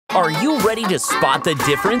Are you ready to spot the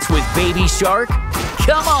difference with Baby Shark?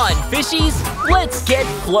 Come on, fishies, let's get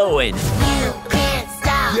flowing. You can't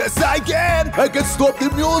stop. Yes, I can! I can stop the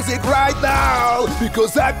music right now!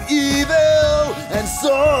 Because I'm evil and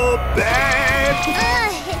so bad!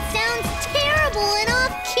 It sounds terrible and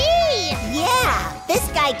off-key! Yeah, this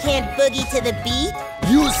guy can't boogie to the beat.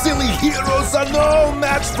 You silly heroes are no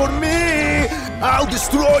match for me! I'll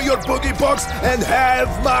destroy your boogie box and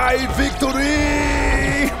have my victory!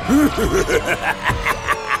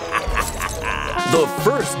 The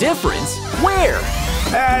first difference? Where?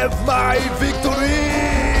 Have my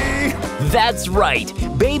victory! That's right!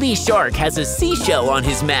 Baby Shark has a seashell on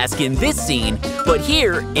his mask in this scene, but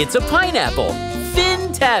here it's a pineapple.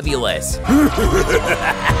 Fintabulous!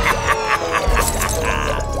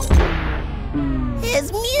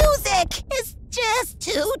 His music is just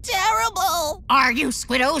too terrible. Are you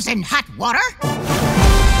squiddos in hot water?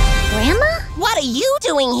 Grandma? What are you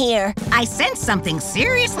doing here? I sensed something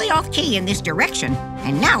seriously off-key in this direction,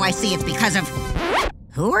 and now I see it's because of...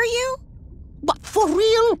 Who are you? What, for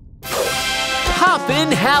real?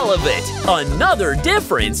 Hoppin' halibut! Another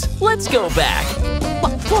difference! Let's go back.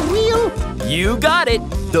 What, for real? You got it!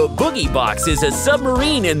 The boogie box is a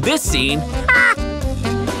submarine in this scene.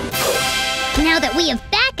 Now that we have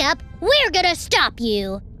backup, we're gonna stop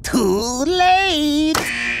you. Too late.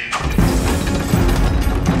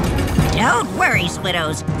 Don't worry,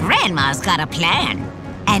 squiddos. Grandma's got a plan.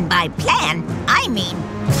 And by plan, I mean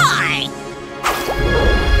pie.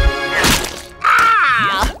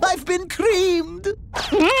 Ah, I've been creamed.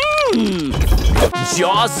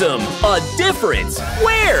 Jawsome! A difference!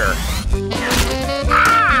 Where?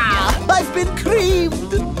 Ah, I've been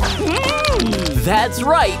creamed. That's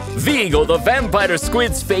right! Vigo the vampire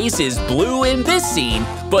squid's face is blue in this scene,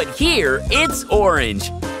 but here it's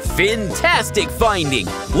orange. Fantastic finding!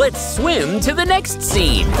 Let's swim to the next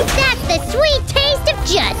scene. That's the sweet taste of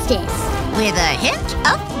justice. With a hint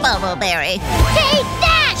of bubbleberry. Take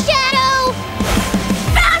that, Shadow!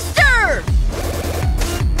 Faster!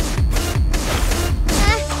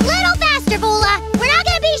 Little faster, Vola. We're not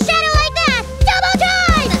gonna be Shadow like that. Double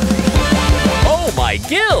time! Oh my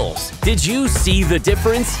gills! Did you see the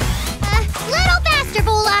difference? Little faster,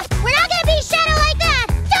 Vola. We're not gonna be Shadow like that.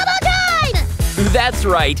 Double time! That's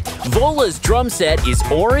right. Vola's drum set is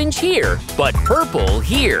orange here, but purple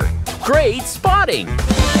here. Great spotting!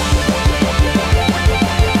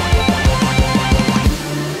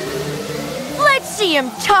 Let's see him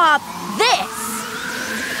top this!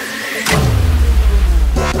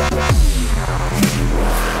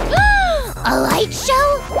 A light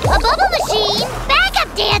show? A bubble machine?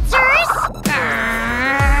 Backup dancers?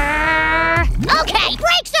 Okay,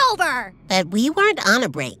 break's over! But we weren't on a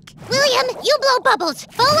break. William, you blow bubbles.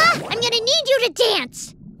 Vola, I'm gonna need you to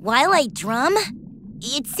dance. While I drum?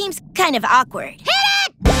 It seems kind of awkward. Hit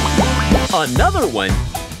it! Another one?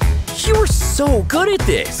 You're so good at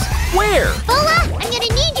this. Where? Vola, I'm gonna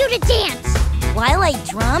need you to dance. While I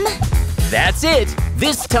drum? That's it.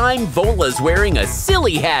 This time, Vola's wearing a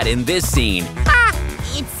silly hat in this scene.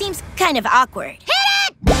 It seems kind of awkward.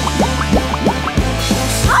 Hit it!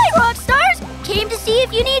 Hi, Rockstars! Came to see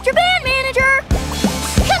if you need your band manager.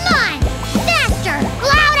 Come on! Faster!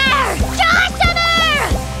 Louder!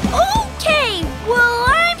 Awesomer! Okay, well,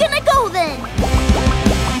 I'm gonna go then.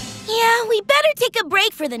 Yeah, we better take a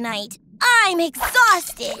break for the night. I'm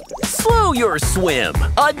exhausted. Slow your swim.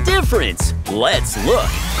 A difference. Let's look.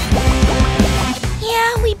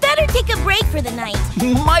 Yeah, we better take a break for the night.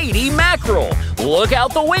 Mighty mackerel! Look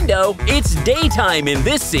out the window. It's daytime in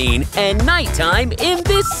this scene and nighttime in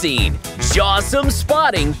this scene. Jawsome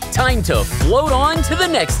spotting. Time to float on to the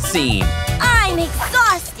next scene. I'm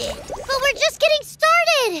exhausted. But we're just getting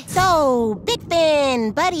started! So, Big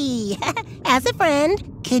Fin, buddy, as a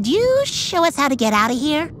friend, could you show us how to get out of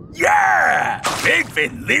here? Yeah! Big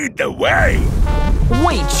Fin, lead the way!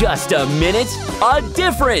 Wait just a minute. A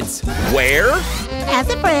difference. Where? As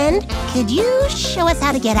a friend, could you show us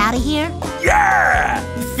how to get out of here? Yeah!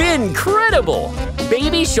 Fincredible!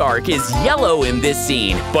 Baby Shark is yellow in this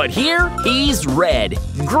scene, but here he's red.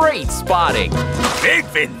 Great spotting. Big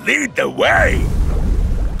Fin, lead the way!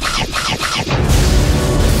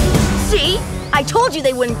 See? I told you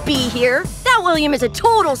they wouldn't be here. That William is a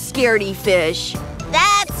total scaredy fish.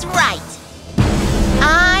 That's right.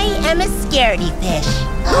 I am a scaredy fish.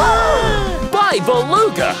 By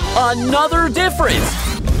Beluga, another difference.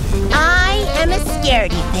 I am a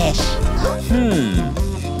scaredy fish.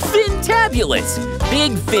 Fintabulous.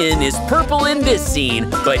 Big Fin is purple in this scene,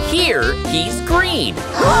 but here he's green.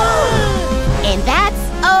 And that's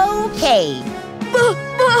okay.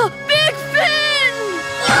 Big Fin!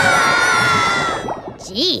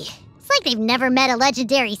 Gee, it's like they've never met a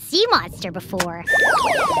legendary sea monster before.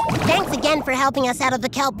 Thanks again for helping us out of the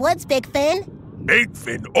kelp woods, Big Fin. Big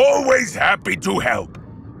Fin, always happy to help.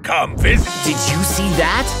 Come visit. Did you see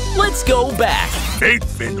that? Let's go back. Big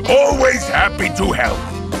Fin, always happy to help.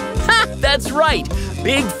 Ha! That's right.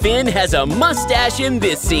 Big Fin has a mustache in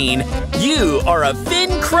this scene. You are a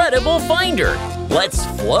Fin-credible finder. Let's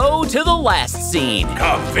flow to the last scene.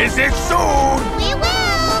 Come visit soon. We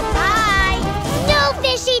will! Bye! No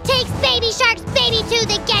fishy takes Baby Shark's baby tooth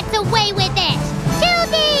and gets away with it! To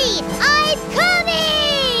thee! I'm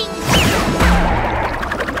coming!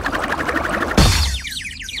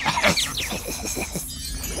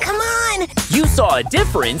 Come on! You saw a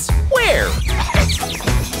difference? Where?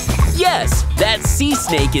 Yes, that sea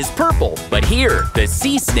snake is purple, but here, the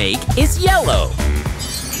sea snake is yellow.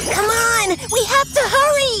 Come on! We have to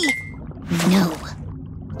hurry! No.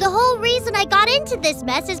 The whole reason I got into this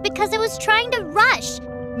mess is because I was trying to rush.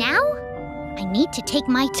 Now, I need to take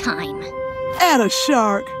my time. Atta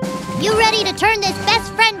shark. You ready to turn this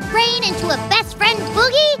best friend brain into a best friend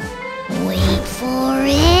boogie? Wait for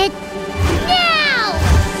it. Now!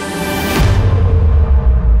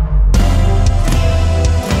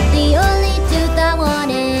 The only tooth I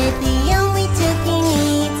wanted, the only tooth he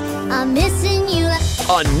needs. I'm missing you.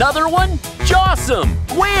 Another one? Jawsome!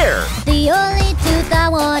 Where? The only tooth I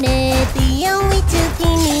wanted, the only tooth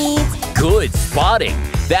he needs. Good spotting.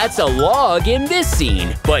 That's a log in this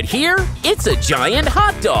scene, but here, it's a giant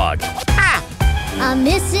hot dog. Ha! I'm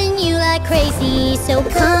missing you like crazy, so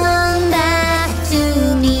come back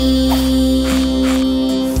to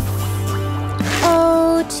me.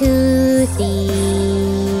 Oh, Toothy,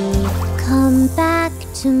 come back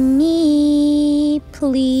to me,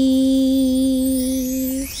 please.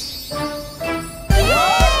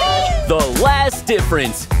 The last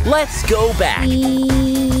difference. Let's go back.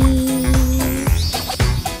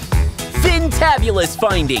 Fintabulous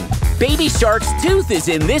finding. Baby Shark's tooth is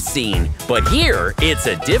in this scene, but here it's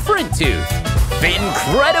a different tooth.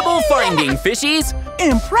 Fincredible finding, fishies.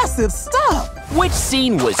 Impressive stuff. Which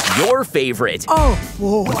scene was your favorite? Oh,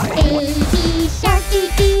 boy. Baby shark doo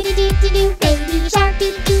doo doo doo doo, baby shark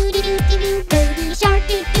doo doo doo doo doo, baby shark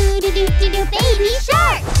doo doo doo doo doo, baby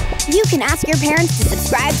shark. You can ask your parents to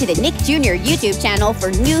subscribe to the Nick Jr. YouTube channel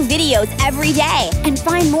for new videos every day and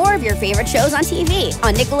find more of your favorite shows on TV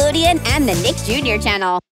on Nickelodeon and the Nick Jr. channel.